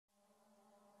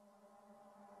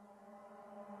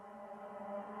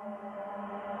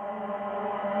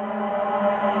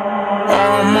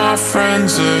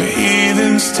friends are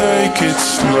heathens, take it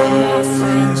slow.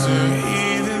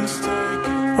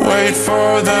 Wait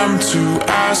for them to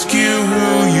ask you who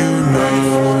you know.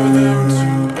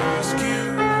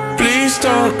 Please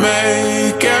don't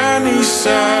make any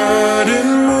sudden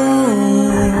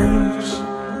moves.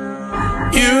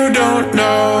 You don't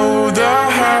know the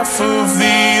half of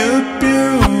the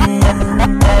abuse.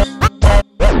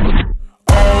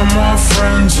 All my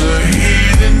friends are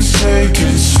heathens, take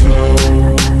it slow.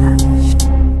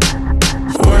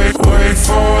 Wait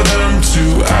for them to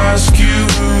ask you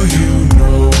who you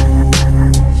know.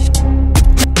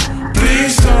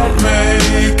 Please don't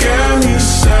make any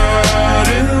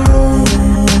sudden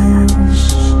moves.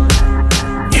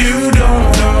 You don't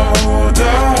know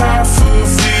the half of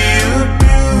the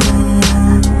abuse.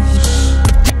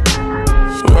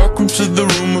 Welcome to the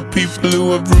room of people who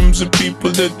have rooms of people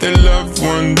that they loved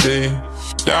one day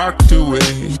locked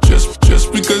away.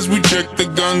 Just because we check the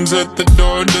guns at the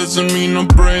door doesn't mean our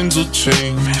brains will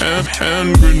change.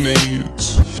 Hand grenades.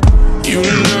 You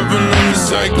loving on the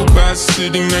psychopath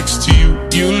sitting next to you.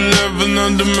 You loving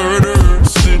on the murderer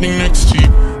sitting next to you.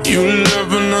 You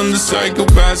loving on the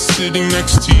psychopath sitting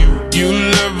next to you. You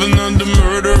loving on the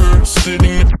murderer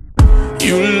sitting next to you.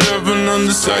 You loving on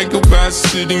the psychopath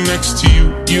sitting next to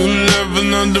you. You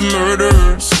loving on the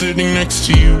murderer sitting next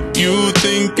to you. You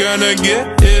think I'd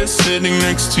get here sitting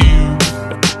next to you.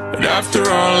 But after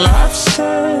all I've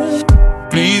said,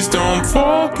 please don't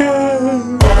forget.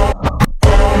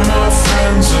 All my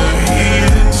friends are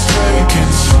heathens, take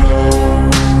it slow.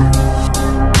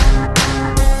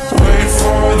 Wait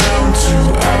for them to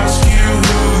ask you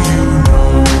who you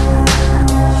know.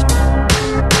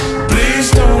 Please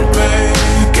don't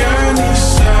make any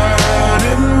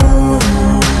sudden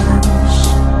moves.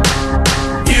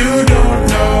 You don't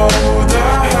know the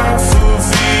half of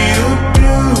the abuse.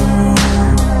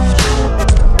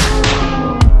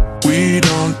 We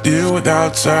don't deal with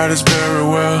outsiders very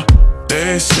well.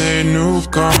 They say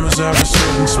newcomers have a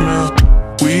certain smell.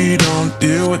 We don't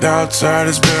deal with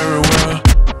outsiders very well.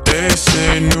 They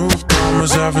say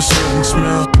newcomers have a certain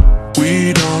smell.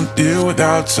 We don't deal with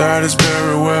outsiders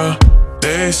very well.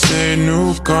 They say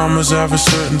newcomers have a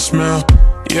certain smell.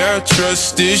 Yeah,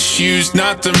 trust issues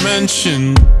not to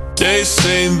mention. They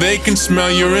say they can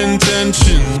smell your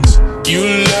intentions. You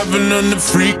loving on the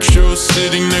freak show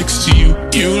sitting next to you.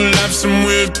 You love some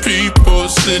weird people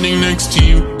sitting next to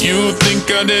you. You think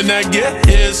how did I get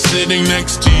here sitting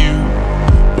next to you?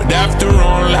 But after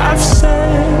all I've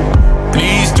said,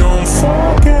 please don't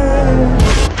forget.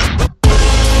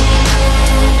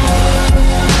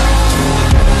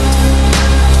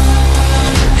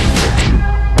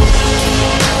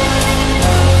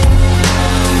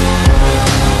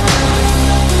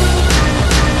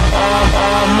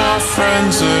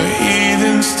 Friends are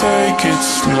heathens, take it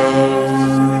slow.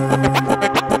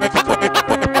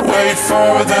 Wait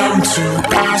for them to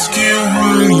ask you who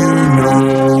you know.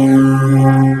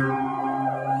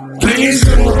 Please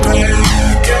don't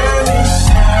make any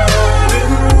sudden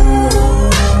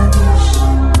moves.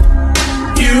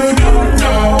 You don't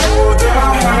know the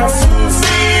half of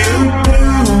the abuse.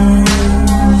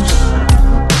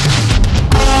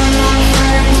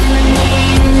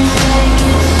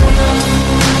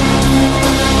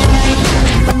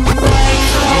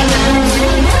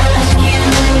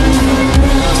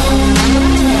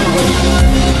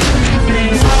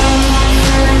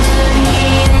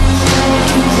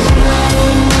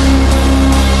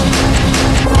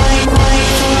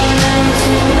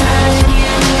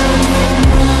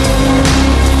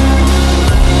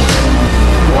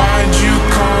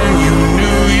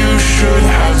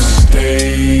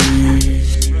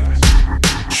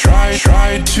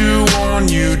 Tried to warn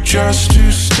you just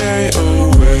to stay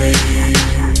away,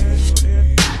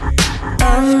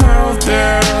 and now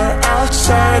they're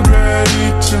outside